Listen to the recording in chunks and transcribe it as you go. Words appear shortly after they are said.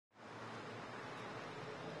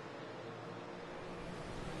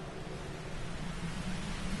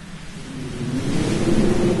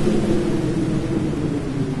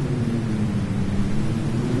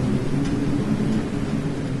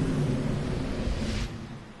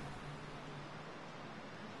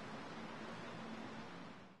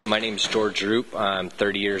My name is George Roop. I'm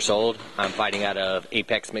 30 years old. I'm fighting out of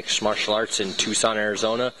Apex Mixed Martial Arts in Tucson,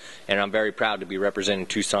 Arizona, and I'm very proud to be representing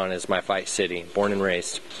Tucson as my fight city, born and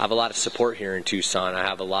raised. I have a lot of support here in Tucson. I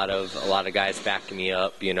have a lot of guys backing me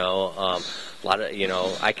up.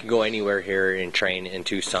 I can go anywhere here and train in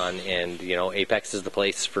Tucson, and Apex is the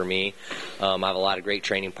place for me. I have a lot of great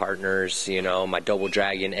training partners. My Double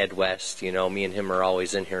Dragon, Ed West. Me and him are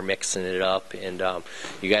always in here mixing it up, and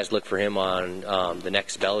you guys look for him on the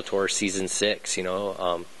next Bellator season 6. He's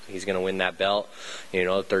going to win that belt.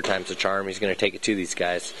 Third time's a charm. He's going to take it to these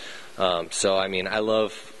guys. I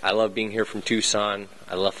love being here from Tucson.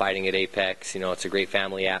 I love fighting at Apex. It's a great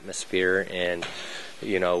family atmosphere, and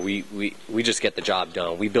we just get the job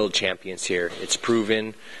done. We build champions here. It's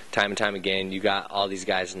proven time and time again. You got all these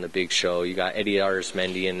guys in the big show. You got Eddie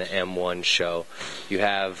Arismendi in the M1 show. You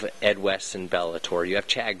have Ed West in Bellator. You have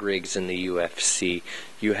Chad Griggs in the UFC.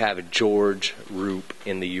 You have George Roop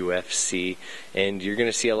in the UFC. And you're going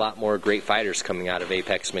to see a lot more great fighters coming out of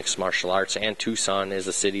Apex Mixed Martial Arts and Tucson as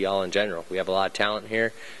a city all in general. We have a lot of talent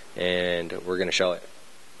here, and we're going to show it.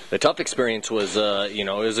 The tough experience was, it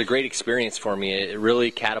was a great experience for me. It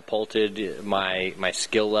really catapulted my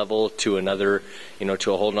skill level to another,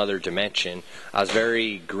 to a whole nother dimension. I was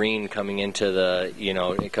very green coming into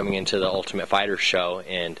the Ultimate Fighter show,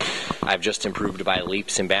 and I've just improved by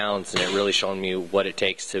leaps and bounds, and it really shown me what it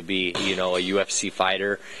takes to be, a UFC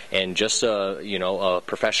fighter and just a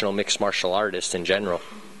professional mixed martial artist in general.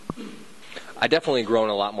 I definitely grown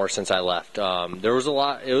a lot more since I left. There was a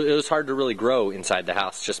lot. It was hard to really grow inside the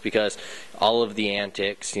house just because all of the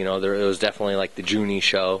antics. It was definitely like the Junie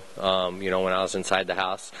show. When I was inside the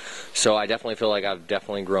house, so I definitely feel like I've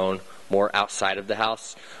definitely grown more outside of the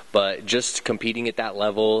house. But just competing at that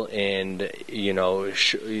level and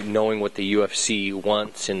knowing what the UFC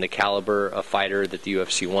wants and the caliber of fighter that the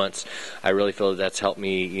UFC wants, I really feel that's helped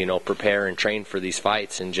me prepare and train for these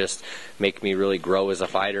fights and just make me really grow as a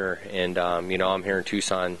fighter. And I'm here in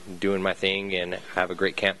Tucson doing my thing, and I have a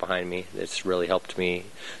great camp behind me that's really helped me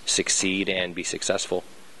succeed and be successful.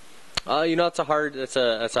 That's a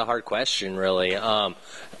hard question, really.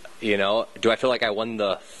 Do I feel like I won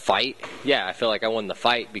the fight? Yeah, I feel like I won the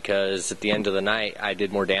fight because at the end of the night, I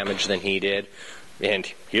did more damage than he did, and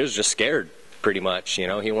he was just scared, pretty much.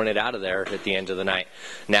 He wanted out of there at the end of the night.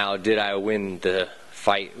 Now, did I win the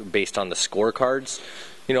fight based on the scorecards?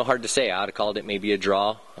 Hard to say. I would have called it maybe a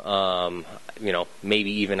draw.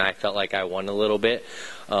 Maybe even I felt like I won a little bit.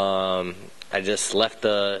 I just left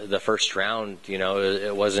the first round.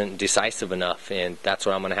 It wasn't decisive enough, and that's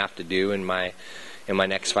what I'm going to have to do in my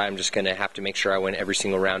next fight. I'm just going to have to make sure I win every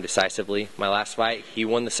single round decisively. My last fight, he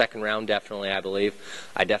won the second round, definitely, I believe.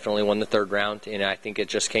 I definitely won the third round, and I think it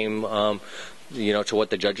just came, to what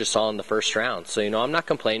the judges saw in the first round. So, I'm not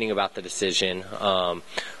complaining about the decision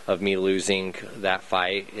of me losing that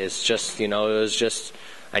fight. It's just, it was just,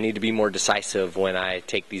 I need to be more decisive when I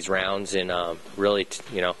take these rounds and really,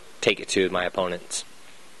 take it to my opponents.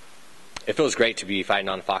 It feels great to be fighting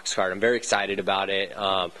on the Fox card. I'm very excited about it.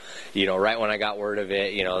 Right when I got word of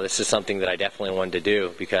it, this is something that I definitely wanted to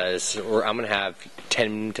do because I'm going to have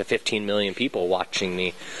 10 to 15 million people watching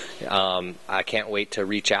me. I can't wait to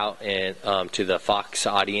reach out and to the Fox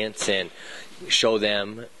audience and show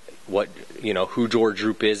them who George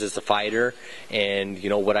Roop is as a fighter and,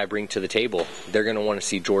 what I bring to the table. They're going to want to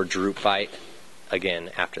see George Roop fight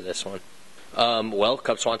again after this one.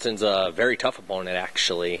 Cub Swanson's a very tough opponent,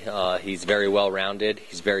 actually. He's very well-rounded.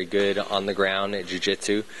 He's very good on the ground at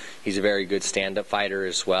jiu-jitsu. He's a very good stand-up fighter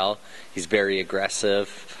as well. He's very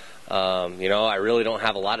aggressive. I really don't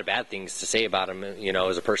have a lot of bad things to say about him,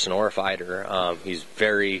 as a person or a fighter. He's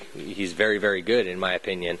very, very good, in my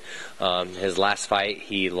opinion. His last fight,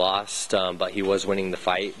 he lost, but he was winning the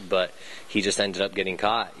fight, but he just ended up getting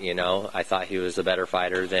caught, I thought he was a better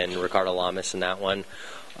fighter than Ricardo Lamas in that one.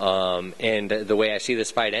 And the way I see this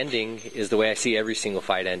fight ending is the way I see every single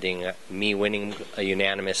fight ending, me winning a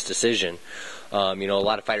unanimous decision. A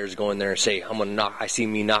lot of fighters go in there and say, I see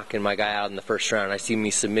me knocking my guy out in the first round. I see me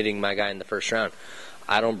submitting my guy in the first round.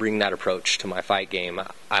 I don't bring that approach to my fight game.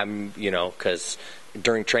 Because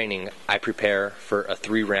during training, I prepare for a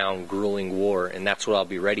 3-round grueling war, and that's what I'll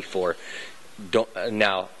be ready for.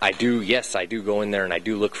 Now, I do go in there and I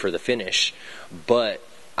do look for the finish, but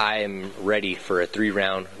I am ready for a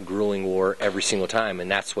 3-round grueling war every single time, and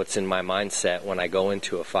that's what's in my mindset when I go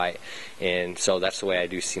into a fight, and so that's the way I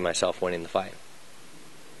do see myself winning the fight.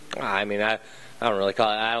 I don't really call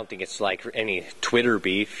it. I don't think it's like any Twitter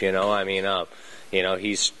beef, He has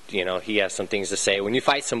some things to say. When you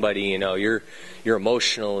fight somebody, you're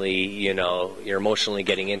emotionally,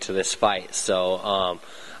 getting into this fight. So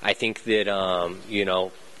I think that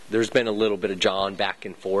there's been a little bit of jawing back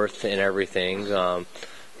and forth and everything.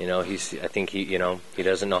 You know, I think he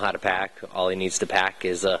doesn't know how to pack. All he needs to pack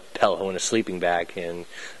is a pillow and a sleeping bag, and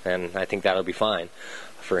I think that'll be fine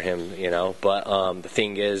for him, you know. But the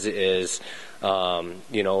thing is,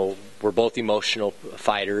 you know, we're both emotional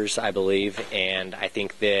fighters, I believe, and I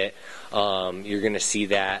think that you're going to see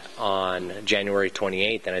that on January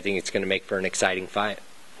 28th, and I think it's going to make for an exciting fight.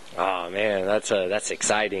 Oh man, that's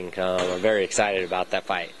exciting. I'm very excited about that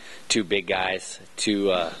fight. Two big guys,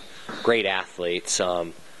 two great athletes.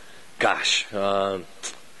 Gosh, who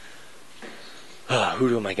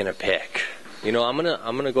am I gonna pick? You know, I'm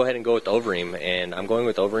gonna go ahead and go with Overeem, and I'm going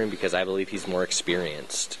with Overeem because I believe he's more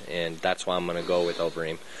experienced, and that's why I'm gonna go with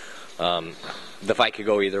Overeem. The fight could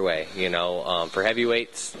go either way, you know. For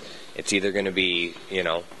heavyweights, it's either gonna be, you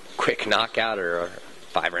know, quick knockout or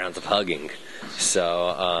 5 rounds of hugging.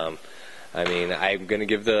 So, I mean, I'm gonna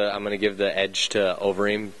give the edge to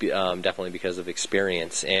Overeem, definitely because of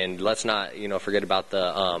experience. And let's not, you know, forget about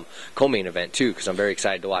the co-main event too, because I'm very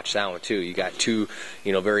excited to watch that one too. You got two,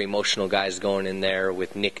 you know, very emotional guys going in there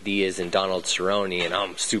with Nick Diaz and Donald Cerrone, and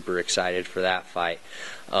I'm super excited for that fight.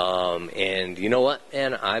 And you know what,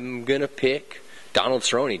 man, I'm gonna pick Donald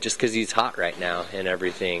Cerrone just because he's hot right now and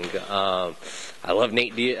everything. I love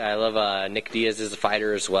Nick Diaz as a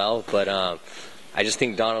fighter as well, but I just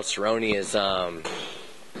think Donald Cerrone is,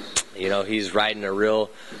 you know, he's riding a real,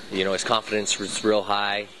 you know, his confidence was real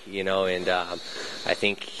high, you know, and I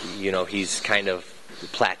think, you know, he's kind of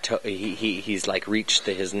plateau. He's like reached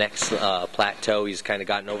his next plateau. He's kind of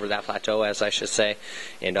gotten over that plateau, as I should say,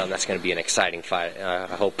 and that's going to be an exciting fight.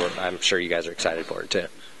 I'm sure you guys are excited for it too.